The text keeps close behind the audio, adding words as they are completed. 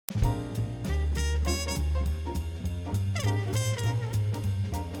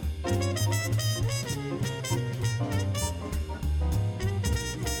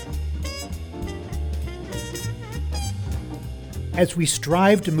As we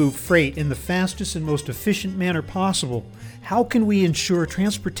strive to move freight in the fastest and most efficient manner possible, how can we ensure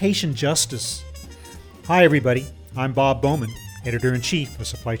transportation justice? Hi, everybody. I'm Bob Bowman, Editor-in-Chief of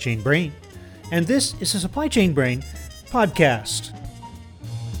Supply Chain Brain, and this is the Supply Chain Brain podcast.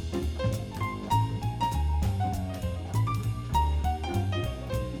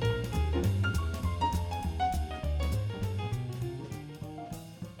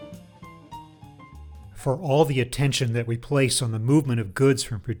 For all the attention that we place on the movement of goods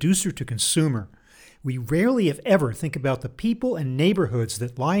from producer to consumer, we rarely if ever think about the people and neighborhoods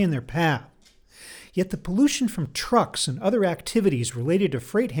that lie in their path. Yet the pollution from trucks and other activities related to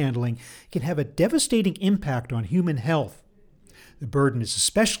freight handling can have a devastating impact on human health. The burden is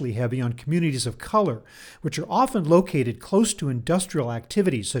especially heavy on communities of color, which are often located close to industrial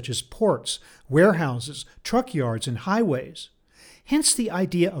activities such as ports, warehouses, truck yards, and highways. Hence the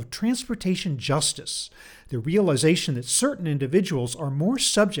idea of transportation justice, the realization that certain individuals are more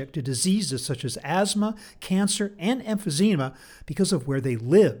subject to diseases such as asthma, cancer, and emphysema because of where they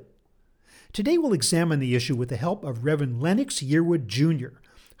live. Today we'll examine the issue with the help of Reverend Lennox Yearwood Jr.,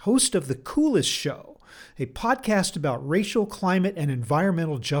 host of The Coolest Show, a podcast about racial, climate, and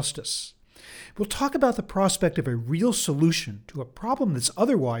environmental justice. We'll talk about the prospect of a real solution to a problem that's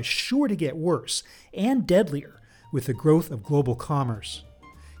otherwise sure to get worse and deadlier with the growth of global commerce.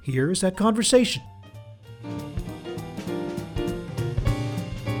 Here is that conversation.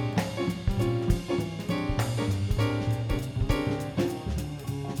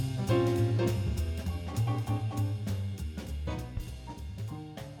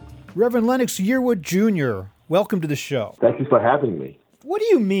 Reverend Lennox Yearwood Jr., welcome to the show. Thank you for having me. What do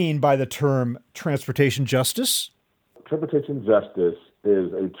you mean by the term transportation justice? Transportation justice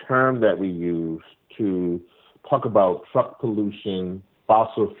is a term that we use to talk about truck pollution,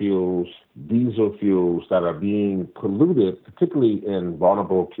 fossil fuels, diesel fuels that are being polluted, particularly in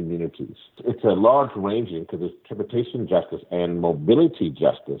vulnerable communities. It's a large ranging because it's transportation justice and mobility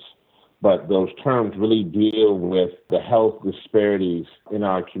justice, but those terms really deal with the health disparities in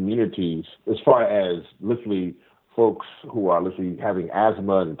our communities as far as literally folks who are literally having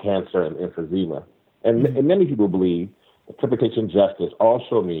asthma and cancer and emphysema. And many people believe that transportation justice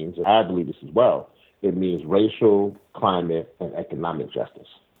also means, and I believe this as well, it means racial, climate, and economic justice.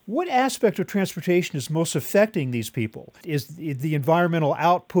 What aspect of transportation is most affecting these people? Is the environmental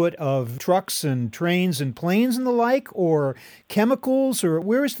output of trucks and trains and planes and the like, or chemicals, or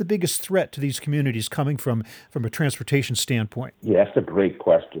where is the biggest threat to these communities coming from a transportation standpoint? Yeah, that's a great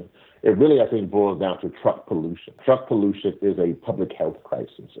question. It really, I think, boils down to truck pollution. Truck pollution is a public health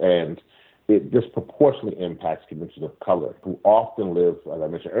crisis, and it disproportionately impacts communities of color who often live, as I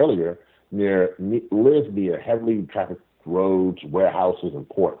mentioned earlier, live near heavily trafficked roads, warehouses, and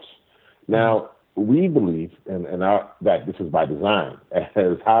ports. Now, we believe, that this is by design,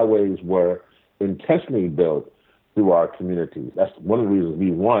 as highways were intentionally built through our communities. That's one of the reasons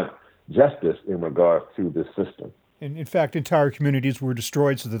we want justice in regards to this system. And in fact, entire communities were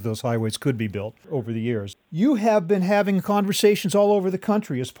destroyed so that those highways could be built over the years. You have been having conversations all over the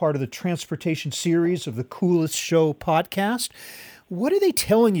country as part of the transportation series of the Coolest Show podcast. What are they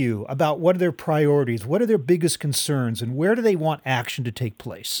telling you about what are their priorities? What are their biggest concerns? And where do they want action to take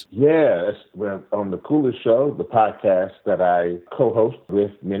place? Yeah, on the Coolest Show, the podcast that I co-host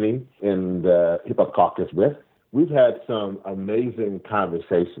with many in the Hip Hop Caucus with, we've had some amazing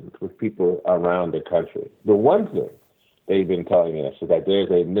conversations with people around the country. The one thing they've been telling us is that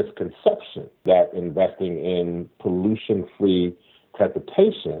there's a misconception that investing in pollution-free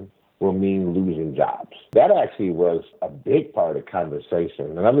transportation will mean losing jobs. That actually was a big part of the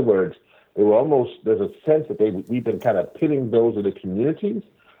conversation. In other words, there's a sense that we've been kind of pitting those in the communities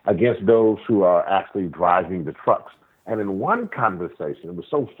against those who are actually driving the trucks. And in one conversation, it was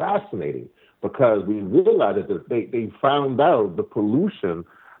so fascinating because we realized that they found out the pollution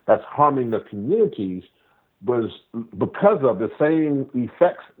that's harming the communities was because of the same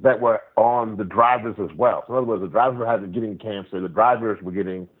effects that were on the drivers as well. So in other words, the drivers were getting cancer, the drivers were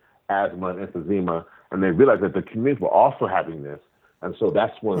getting asthma and emphysema, and they realized that the communities were also having this. And so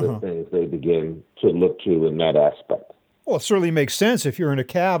that's one of the things they begin to look to in that aspect. Well, it certainly makes sense. If you're in a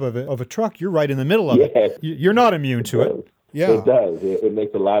cab of a truck, you're right in the middle of it. You're not immune to it. Yeah. It does. It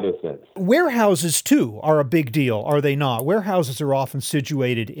makes a lot of sense. Warehouses, too, are a big deal, are they not? Warehouses are often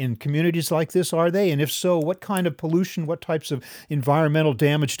situated in communities like this, are they? And if so, what kind of pollution, what types of environmental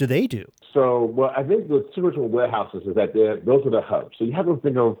damage do they do? So, well, I think the situation with warehouses is that those are the hubs. So you have to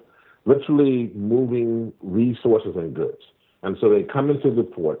think of literally moving resources and goods. And so they come into the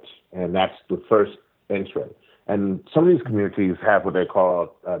ports, and that's the first entry. And some of these communities have what they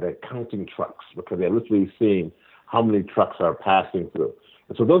call their counting trucks, because they're literally seeing how many trucks are passing through.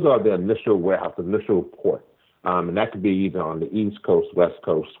 And so those are the initial warehouse, the initial port. And that could be either on the East Coast, West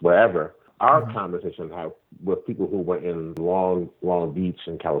Coast, wherever. Our conversation had with people who were in Long Beach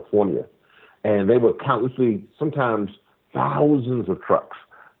in California. And they would count, literally, sometimes thousands of trucks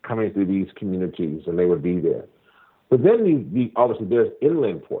coming through these communities, and they would be there. But then obviously there's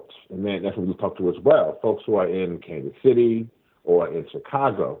inland ports, and then that's what we talk to as well. Folks who are in Kansas City or in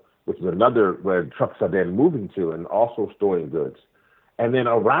Chicago, which is another where trucks are then moving to and also storing goods. And then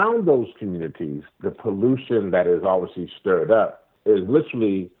around those communities, the pollution that is obviously stirred up is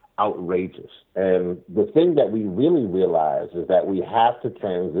literally outrageous. And the thing that we really realize is that we have to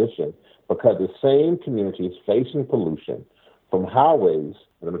transition because the same communities facing pollution from highways,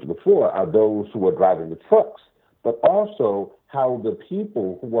 as I mentioned before, are those who are driving the trucks, but also how the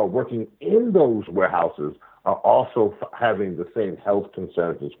people who are working in those warehouses are also having the same health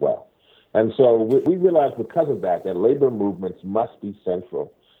concerns as well. And so we realize because of that labor movements must be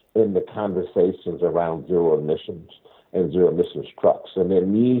central in the conversations around zero emissions and zero emissions trucks. And there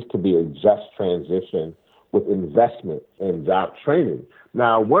needs to be a just transition with investment in job training.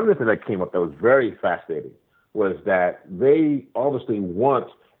 Now, one of the things that came up that was very fascinating was that they obviously want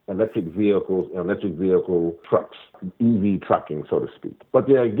electric vehicles and electric vehicle trucks, EV trucking, so to speak. But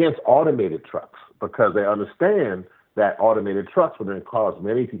they're against automated trucks because they understand that automated trucks will then cause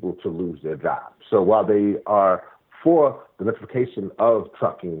many people to lose their jobs. So while they are for the electrification of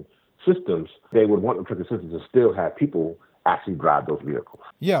trucking systems, they would want the trucking systems to still have people actually drive those vehicles.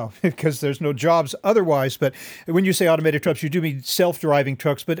 Yeah, because there's no jobs otherwise. But when you say automated trucks, you do mean self-driving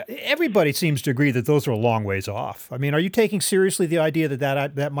trucks. But everybody seems to agree that those are a long ways off. I mean, are you taking seriously the idea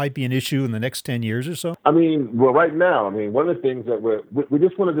that might be an issue in the next 10 years or so? I mean, well, right now, one of the things that we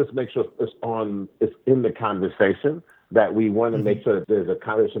just want to just make sure it's in the conversation, that we want to make sure that there's a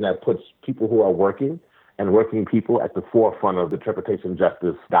conversation that puts people who are working and working people at the forefront of the transportation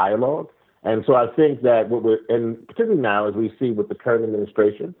justice dialogue. And so I think that and particularly now, as we see with the current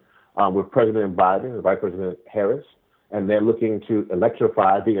administration, with President Biden and Vice President Harris, and they're looking to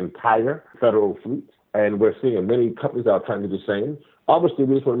electrify the entire federal fleet. And we're seeing many companies that are trying to do the same. Obviously,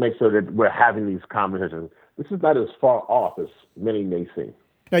 we just want to make sure that we're having these conversations. This is not as far off as many may seem.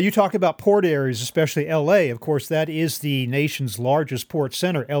 Now, you talk about port areas, especially L.A. Of course, that is the nation's largest port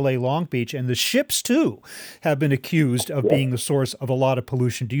center, L.A. Long Beach. And the ships, too, have been accused of being the source of a lot of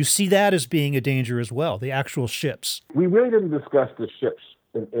pollution. Do you see that as being a danger as well, the actual ships? We really didn't discuss the ships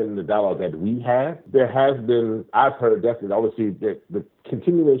in the dialogue that we had. There has been, I've heard definitely, obviously, the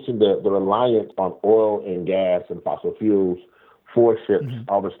continuation, the reliance on oil and gas and fossil fuels for ships,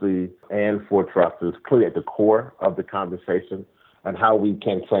 obviously, and for trucks is clearly at the core of the conversation and how we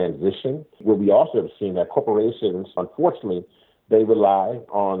can transition. What we also have seen that corporations, unfortunately, they rely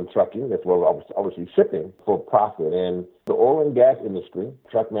on trucking, as well as obviously shipping, for profit. And the oil and gas industry,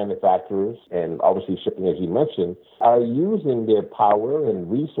 truck manufacturers, and obviously shipping, as you mentioned, are using their power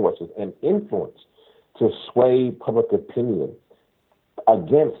and resources and influence to sway public opinion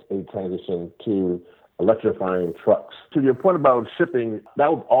against a transition to electrifying trucks. To your point about shipping,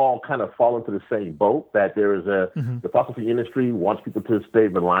 that would all kind of fall into the same boat, that there is the fossil fuel industry wants people to stay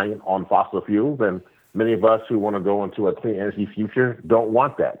reliant on fossil fuels, and many of us who want to go into a clean energy future don't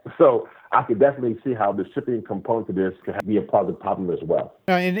want that. So I could definitely see how the shipping component of this could be a part of the problem as well.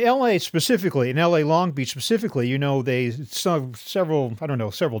 Now, in L.A. specifically, in L.A. Long Beach specifically,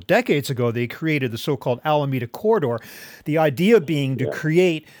 several decades ago, they created the so-called Alameda Corridor, the idea being to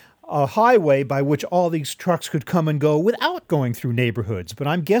create a highway by which all these trucks could come and go without going through neighborhoods. But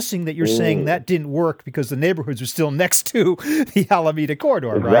I'm guessing that you're saying that didn't work because the neighborhoods are still next to the Alameda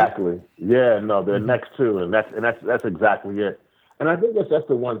Corridor, right? Exactly. Yeah, no, they're next to, and that's exactly it. And I think that's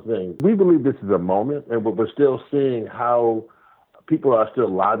the one thing. We believe this is a moment, and we're still seeing how people are still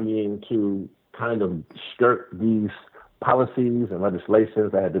lobbying to kind of skirt these policies and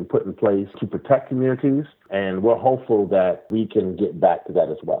legislations that have been put in place to protect communities. And we're hopeful that we can get back to that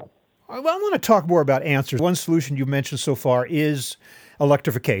as well. I want to talk more about answers. One solution you've mentioned so far is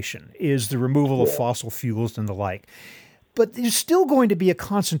electrification, is the removal of fossil fuels and the like. But there's still going to be a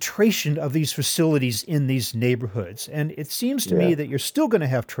concentration of these facilities in these neighborhoods. And it seems to me that you're still going to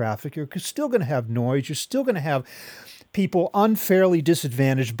have traffic, you're still going to have noise, you're still going to have people unfairly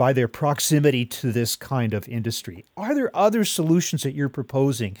disadvantaged by their proximity to this kind of industry. Are there other solutions that you're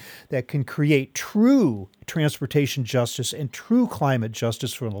proposing that can create true transportation justice and true climate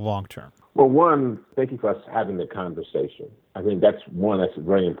justice for the long term? Well, one, thank you for us having the conversation. I think that's one that's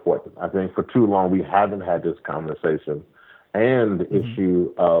very important. I think for too long we haven't had this conversation, and the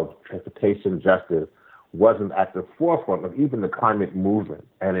issue of transportation justice wasn't at the forefront of even the climate movement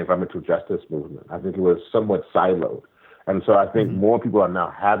and environmental justice movement. I think it was somewhat siloed. And so I think more people are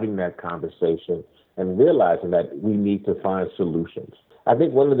now having that conversation and realizing that we need to find solutions. I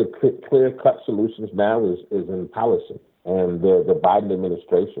think one of the clear-cut solutions now is in policy and the Biden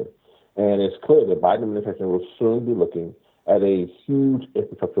administration. And it's clear the Biden administration will soon be looking at a huge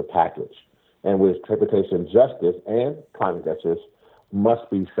infrastructure package, and with transportation justice and climate justice must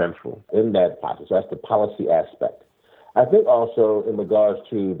be central in that package. That's the policy aspect. I think also in regards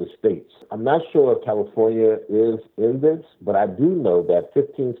to the states, I'm not sure if California is in this, but I do know that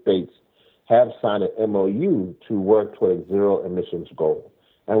 15 states have signed an MOU to work toward a zero emissions goal.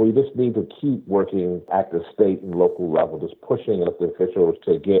 And we just need to keep working at the state and local level, just pushing up the officials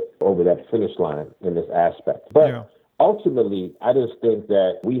to get over that finish line in this aspect. But ultimately, I just think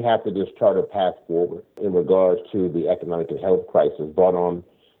that we have to just chart a path forward in regards to the economic and health crisis brought on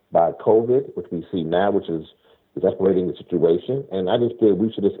by COVID, which we see now, which is escalating the situation. And I just feel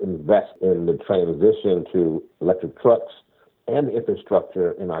we should just invest in the transition to electric trucks and the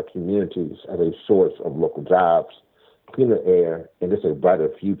infrastructure in our communities as a source of local jobs, cleaner air, and just a brighter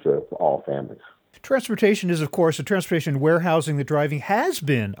future for all families. Transportation is, of course, transportation, warehousing, the driving has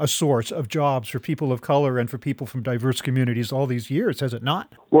been a source of jobs for people of color and for people from diverse communities all these years, has it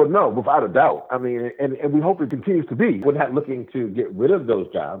not? Well, no, without a doubt. I mean, and we hope it continues to be. We're not looking to get rid of those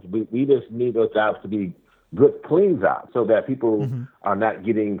jobs. We just need those jobs to be good, clean jobs so that people are not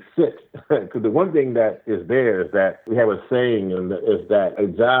getting sick. Because the one thing that is there is that we have a saying, and is that a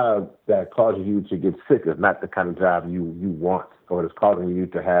job that causes you to get sick is not the kind of job you want, or is causing you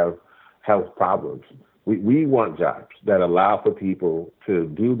to have health problems. We want jobs that allow for people to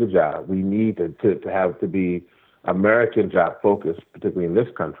do the job. We need to be American job focused, particularly in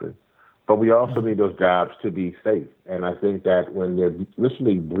this country. But we also need those jobs to be safe. And I think that when they're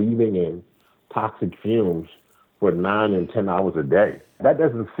literally breathing in toxic fumes for 9 and 10 hours a day, that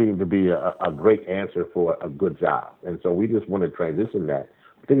doesn't seem to be a great answer for a good job. And so we just want to transition that.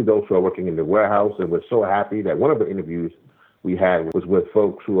 I think those who are working in the warehouse, and we're so happy that one of the interviews we had was with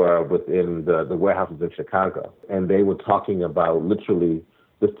folks who are within the warehouses in Chicago. And they were talking about literally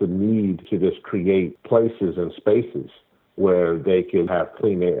just the need to just create places and spaces where they can have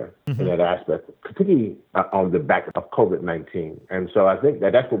clean air in that aspect, particularly on the back of COVID-19. And so I think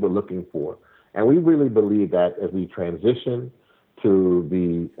that that's what we're looking for. And we really believe that as we transition to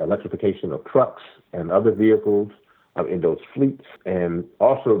the electrification of trucks and other vehicles in those fleets, and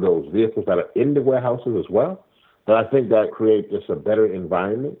also those vehicles that are in the warehouses as well, that I think that creates just a better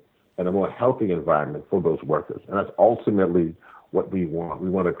environment and a more healthy environment for those workers. And that's ultimately what we want. We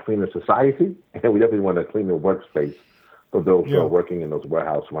want a cleaner society, and we definitely want a cleaner workspace for those who are working in those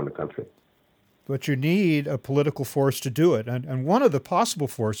warehouses around the country. But you need a political force to do it. And one of the possible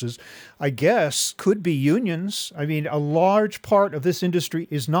forces, I guess, could be unions. I mean, a large part of this industry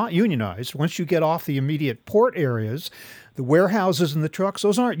is not unionized. Once you get off the immediate port areas, the warehouses and the trucks,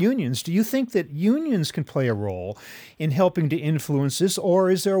 those aren't unions. Do you think that unions can play a role in helping to influence this, or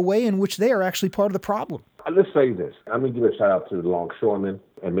is there a way in which they are actually part of the problem? Let's say this. I'm going to give a shout out to the longshoremen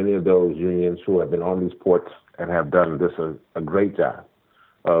and many of those unions who have been on these ports and have done this a great job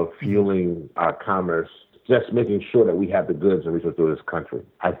of fueling our commerce, just making sure that we have the goods and resources through this country.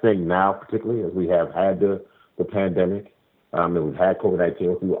 I think now, particularly as we have had the pandemic, and we've had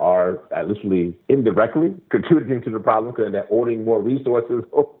COVID-19, we are literally indirectly contributing to the problem because they're ordering more resources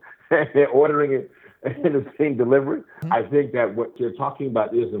and they're ordering it and it's being delivered. I think that what you're talking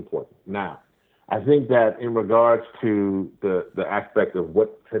about is important. Now, I think that in regards to the aspect of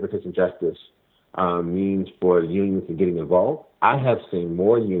what transportation justice means for unions and getting involved, I have seen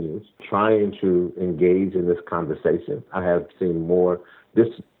more unions trying to engage in this conversation. I have seen more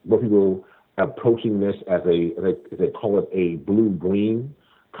people approaching this as they call it a blue-green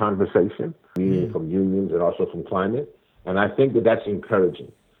conversation, meaning from unions and also from climate. And I think that that's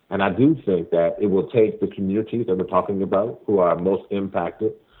encouraging. And I do think that it will take the communities that we're talking about who are most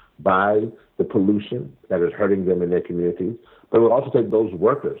impacted by the pollution that is hurting them in their communities, but it will also take those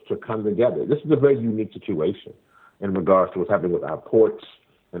workers to come together. This is a very unique situation in regards to what's happening with our ports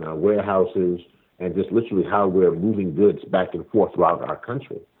and our warehouses and just literally how we're moving goods back and forth throughout our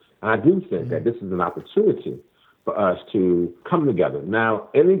country. And I do think that this is an opportunity for us to come together. Now,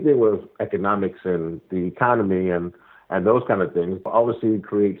 anything with economics and the economy and those kind of things obviously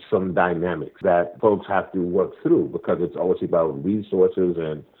creates some dynamics that folks have to work through because it's always about resources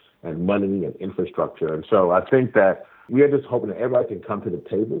and money and infrastructure. And so I think that we are just hoping that everybody can come to the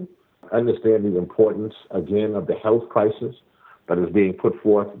table, understand the importance, again, of the health crisis that is being put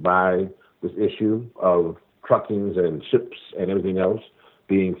forth by this issue of truckings and ships and everything else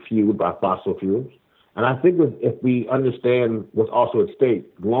being fueled by fossil fuels, And I think if we understand what's also at stake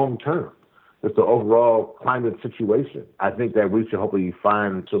long term, it's the overall climate situation, I think that we should hopefully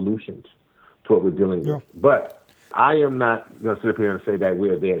find solutions to what we're dealing with. But I am not going to sit up here and say that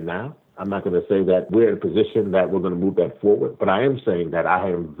we're there now. I'm not going to say that we're in a position that we're going to move that forward. But I am saying that I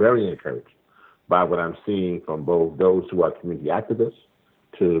am very encouraged by what I'm seeing from both those who are community activists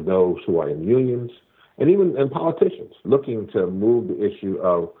to those who are in unions and even in politicians looking to move the issue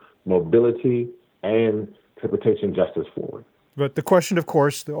of mobility and transportation justice forward. But the question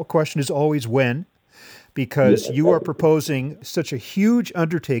is always when, because you are proposing such a huge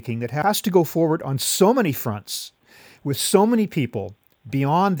undertaking that has to go forward on so many fronts with so many people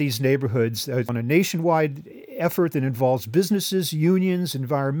beyond these neighborhoods on a nationwide effort that involves businesses, unions,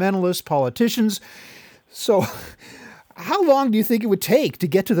 environmentalists, politicians. So how long do you think it would take to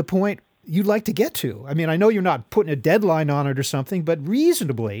get to the point you'd like to get to? I mean, I know you're not putting a deadline on it or something, but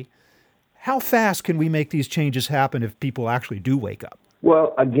reasonably, how fast can we make these changes happen if people actually do wake up?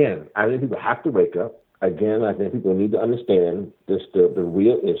 Well, again, I think people have to wake up. Again, I think people need to understand the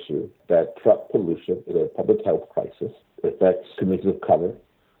real issue that truck pollution is a public health crisis. It affects communities of color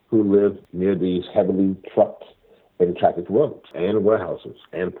who live near these heavily trucked and trafficked roads and warehouses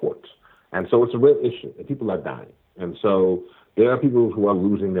and ports. And so it's a real issue, and people are dying. And so there are people who are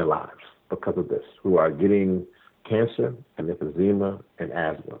losing their lives because of this, who are getting cancer and emphysema and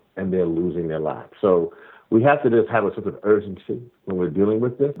asthma, and they're losing their lives. So we have to just have a sense of urgency when we're dealing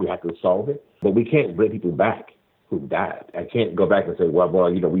with this. We have to solve it, but we can't bring people back who died. I can't go back and say, well,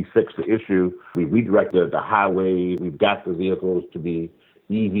 we fixed the issue. We redirected the highway. We've got the vehicles to be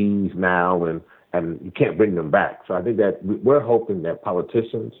EVs now, and you can't bring them back. So I think that we're hoping that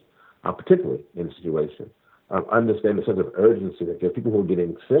politicians, particularly in the situation, understand the sense of urgency that there are people who are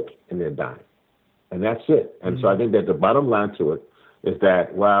getting sick and they're dying. And that's it. And so I think that the bottom line to it is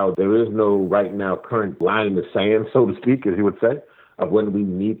that while there is no right now current line in the sand, so to speak, as you would say, of when we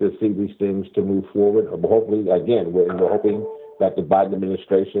need to see these things to move forward, hopefully, again, we're hoping that the Biden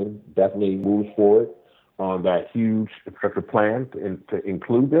administration definitely moves forward on that huge infrastructure plan to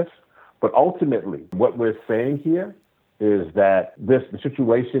include this. But ultimately, what we're saying here is that the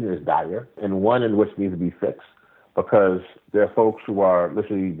situation is dire and one in which needs to be fixed because there are folks who are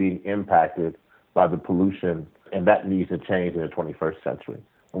literally being impacted by the pollution, and that needs to change in the 21st century.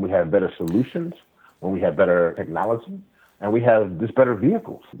 When we have better solutions, when we have better technology, and we have just better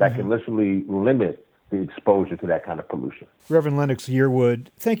vehicles that can literally limit the exposure to that kind of pollution. Reverend Lennox Yearwood,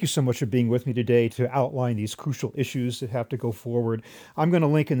 thank you so much for being with me today to outline these crucial issues that have to go forward. I'm going to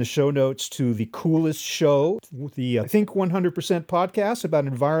link in the show notes to the coolest show, the Think 100% podcast about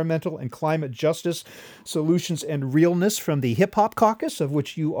environmental and climate justice solutions and realness from the Hip Hop Caucus, of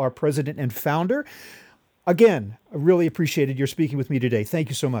which you are president and founder. Again, I really appreciated your speaking with me today. Thank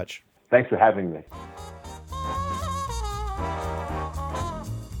you so much. Thanks for having me.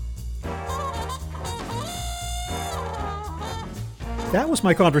 That was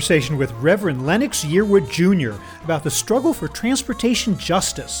my conversation with Reverend Lennox Yearwood Jr. about the struggle for transportation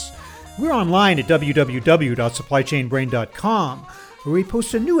justice. We're online at www.supplychainbrain.com, where we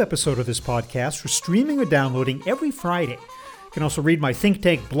post a new episode of this podcast for streaming or downloading every Friday. You can also read my Think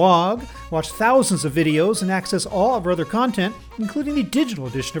Tank blog, watch thousands of videos, and access all of our other content, including the digital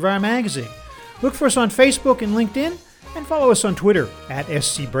edition of our magazine. Look for us on Facebook and LinkedIn, and follow us on Twitter at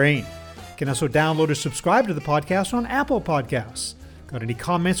SCBrain. You can also download or subscribe to the podcast on Apple Podcasts. Got any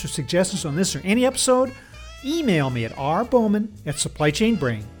comments or suggestions on this or any episode? Email me at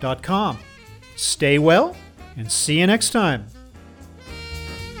rbowman@supplychainbrain.com. Stay well, and see you next time.